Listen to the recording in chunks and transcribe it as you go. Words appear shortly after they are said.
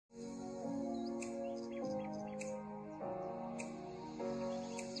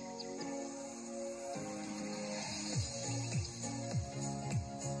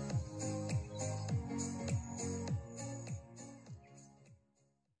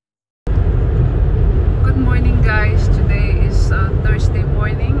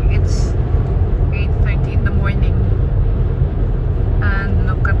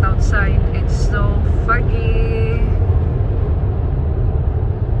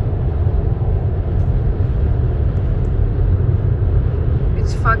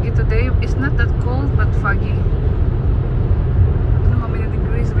foggy today. It's not that cold, but foggy. I don't know how many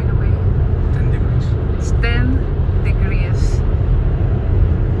degrees, by the way. 10 degrees. It's 10 degrees.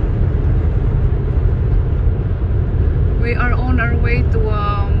 We are on our way to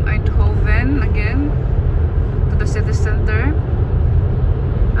Eindhoven again, to the city center,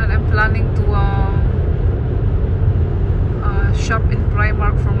 and I'm planning to shop in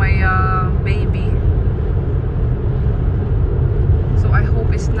Primark for my baby. So I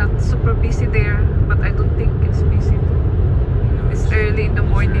hope it's not super busy there, but I don't think it's busy. No, it's early in the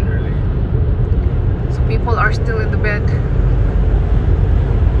morning, so people are still in the bed.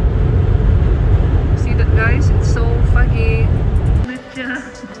 See that, guys? It's so foggy.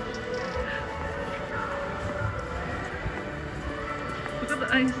 Look at the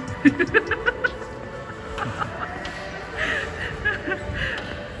ice.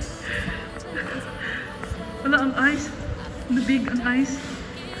 Wala ang ice. The big ang ice.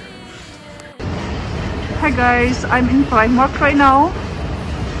 Hi guys, I'm in Primark right now.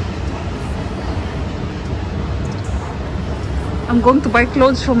 I'm going to buy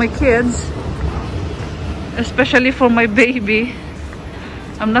clothes for my kids, especially for my baby.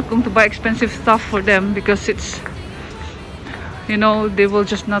 I'm not going to buy expensive stuff for them because it's, you know, they will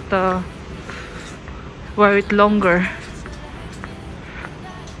just not wear it longer.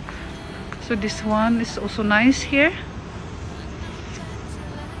 So this one is also nice here.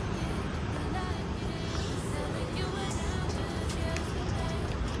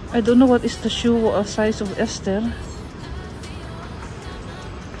 I don't know what is the shoe size of Esther.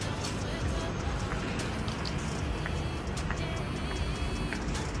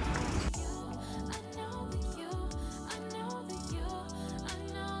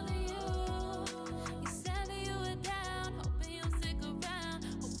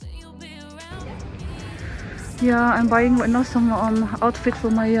 Yeah, I'm buying right now some outfit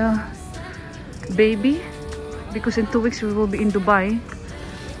for my baby, because in 2 weeks we will be in Dubai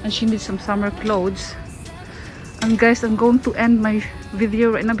and she needs some summer clothes. And guys, I'm going to end my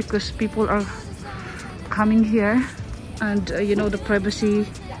video right now because people are coming here, and you know, the privacy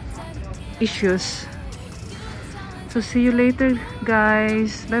issues. So see you later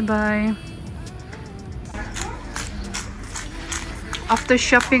guys, bye bye. After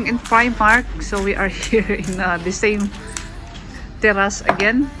shopping in Primark, so we are here in the same terrace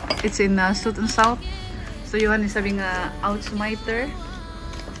again. It's in South and South. So Johan is having a outsmiter,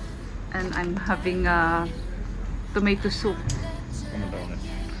 and I'm having tomato soup.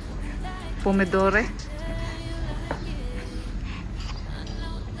 Pomodoro.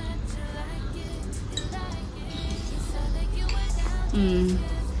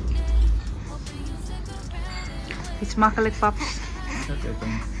 It's makalik pops.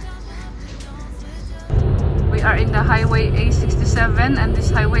 We are in the highway A67, and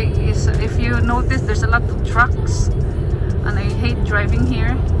this highway is, if you notice, there's a lot of trucks, and I hate driving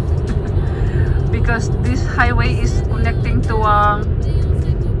here because this highway is connecting to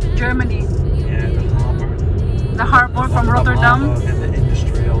Germany. Yeah, the harbor from Rotterdam, and the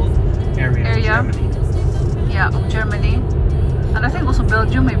industrial area of Germany. Yeah, of Germany, and I think also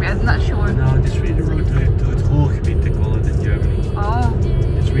Belgium, maybe, I'm not sure. No, it's really the road to it Ruhrgebiet, they call it in Germany. Oh,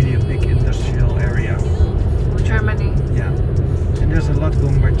 it's really a big industrial area of Germany. Yeah, and there's a lot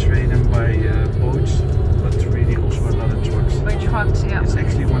going by train and by boats, but really also a lot of trucks. By trucks, yeah. It's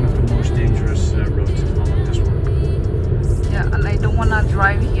actually one of the most dangerous roads in Holland, this one. Yeah, and I don't want to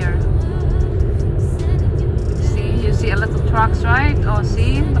drive here. See, you see a lot of trucks, right? Oh,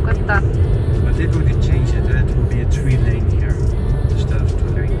 see, look at that. But they're going to change it, and it will be a 3-lane here instead of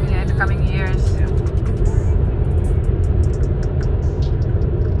 2-lane. Yeah, in the coming years. Yeah.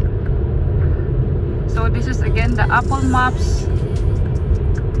 So this is again the Apple Maps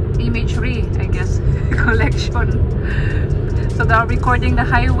imagery, I guess, collection. So they are recording the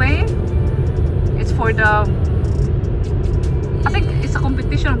highway. It's for the, I think it's a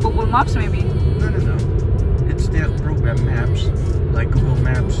competition of Google Maps, maybe. No. It's their program maps, like Google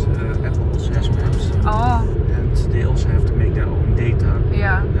Maps. Apple also has maps. Oh. And they also have to make their own data.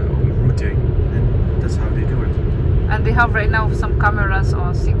 Yeah. Their own routing, and that's how they do it. And they have right now some cameras,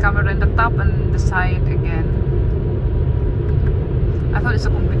 or see camera in the top and the side again. I thought it's a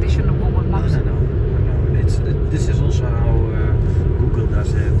competition of Google Maps. No. This is also how Google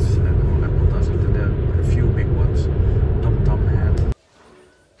does it, and how Apple does it, and there are a few big ones. TomTom had.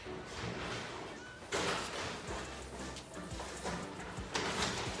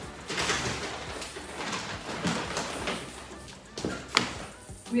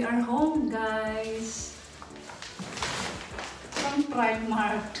 We are home, guys, from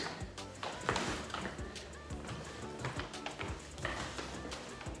Primark.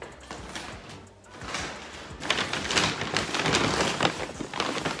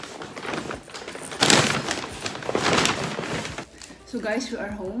 guys, we are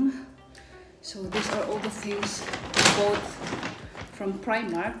home. So these are all the things we bought from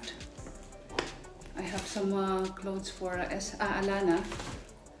Primark. I have some clothes for Alana,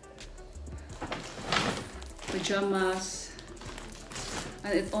 pajamas,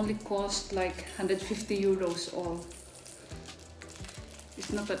 and it only cost like 150 euros all.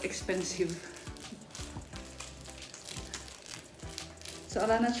 It's not that expensive. So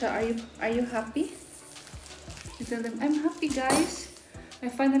Alana, are you happy? You tell them, I'm happy guys. I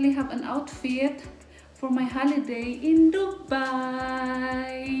finally have an outfit for my holiday in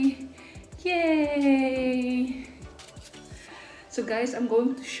Dubai. Yay! So guys, I'm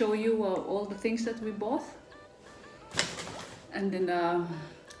going to show you all the things that we bought. And then,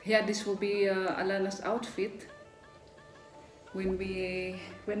 yeah, this will be Alana's outfit when we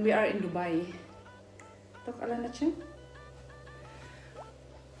are in Dubai. Talk, Alana.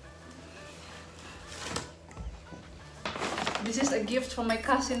 This is a gift from my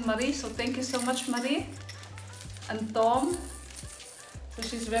cousin Marie, so thank you so much, Marie. And Tom. So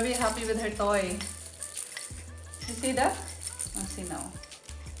she's very happy with her toy. You see that? I'll see now.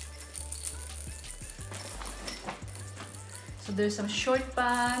 So there's some short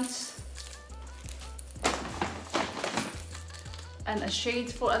pants. And a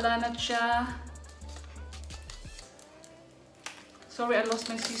shade for Alana Cha. Sorry, I lost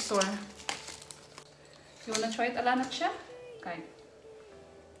my scissor. You wanna try it, Alana Cha? Okay.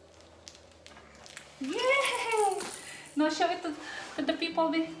 Yay! Now show it to the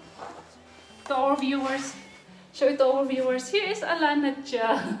people, to our viewers. Show it to our viewers. Here is Alana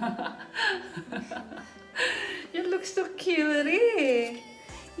Cha. You look so cute.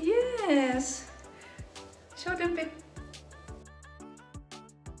 Yes. Show them it.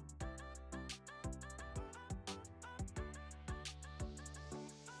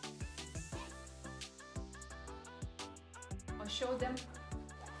 Oh, show them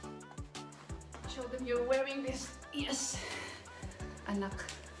you're wearing this. Yes. Anak.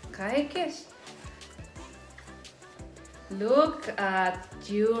 Okay, kiss. Look at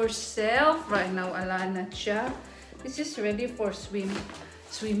yourself right now, Alana Cha. This is ready for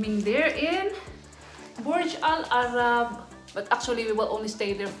swimming there in Burj Al Arab. But actually, we will only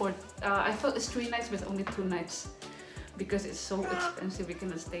stay there for, I thought it's 3 nights, but only 2 nights. Because it's so expensive, we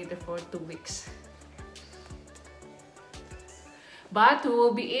cannot stay there for 2 weeks. But we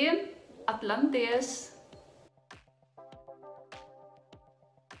will be in Atlantis.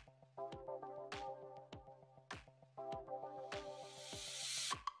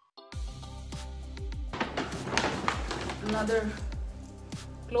 Another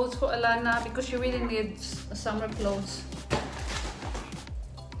clothes for Alana because she really needs summer clothes.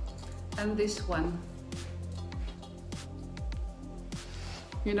 And this one.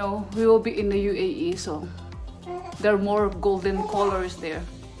 You know, we will be in the UAE, so there are more golden colors there.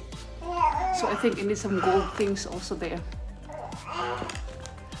 So I think it needs some gold things also there.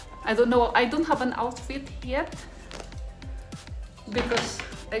 I don't know, I don't have an outfit yet because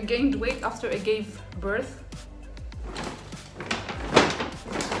I gained weight after I gave birth.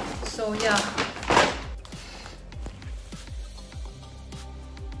 So yeah.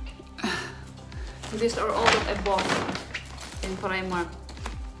 These are all that I bought in Primark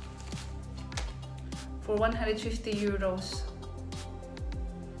for 150 euros.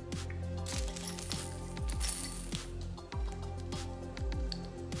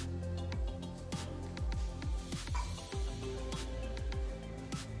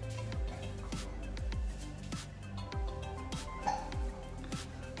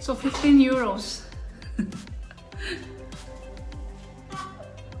 So 15 euros.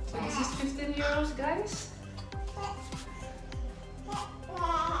 So this is 15 euros, guys.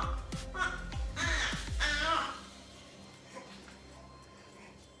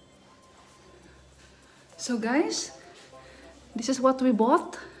 So guys, this is what we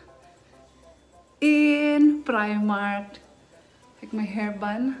bought in Primark. Like my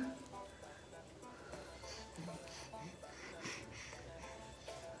hairband.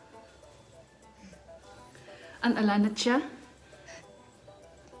 And Alana Cha.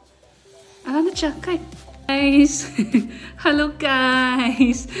 Alana Cha, okay. Guys, hello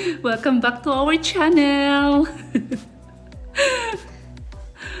guys. Welcome back to our channel.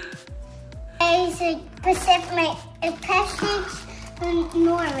 I received a package from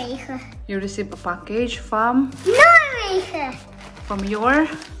Norway. You received a package from Norway. From your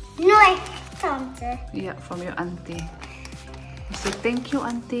Tante. Yeah, from your auntie. So thank you,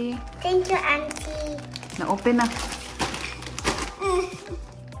 auntie. Thank you, auntie. Na-open na.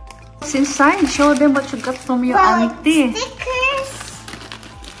 What's inside? Show them what you got from your auntie. Stickers.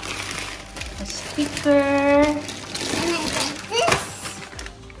 A sticker. And I got this.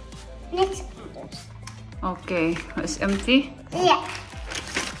 Next. Okay, it's empty. Yeah.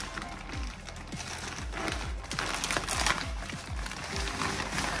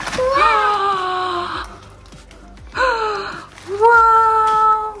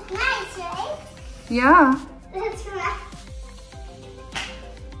 Wow! Nice, right? Yeah. That's right.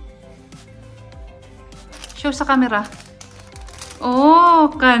 Show sa camera. Oh,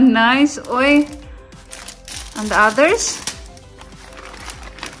 nice. Oy. And the others?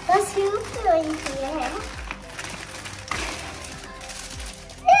 What's you doing here?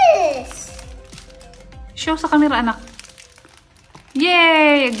 This. Show sa camera, anak.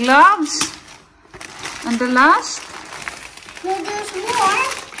 Yay! Gloves. And the last? No, there's more.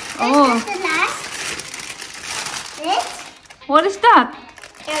 Oh. This is the last. This. What is that?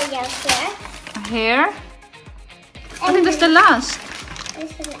 Ariel here. A hair? I think that's the last. This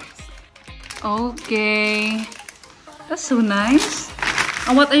is the last. Okay. That's so nice.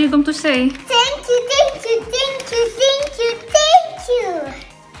 And what are you going to say? Thank you, thank you, thank you, thank you, thank you.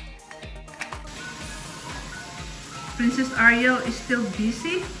 Princess Ariel is still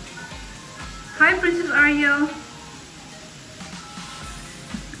busy. Hi, Princess Ariel.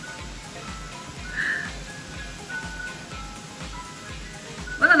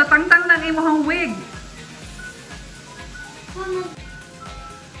 Wala, natangtang ng imong wig.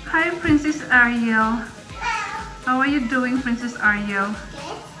 Hi, Princess Ariel. How are you doing, Princess Ariel?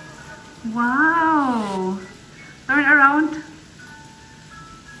 Wow. Turn around.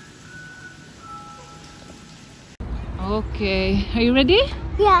 Okay, are you ready?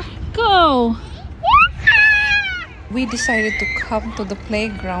 Yeah. Go! We decided to come to the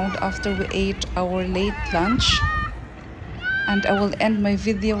playground after we ate our late lunch. And I will end my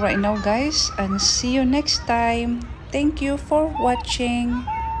video right now, guys, and see you next time. Thank you for watching.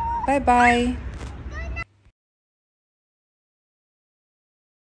 Bye-bye.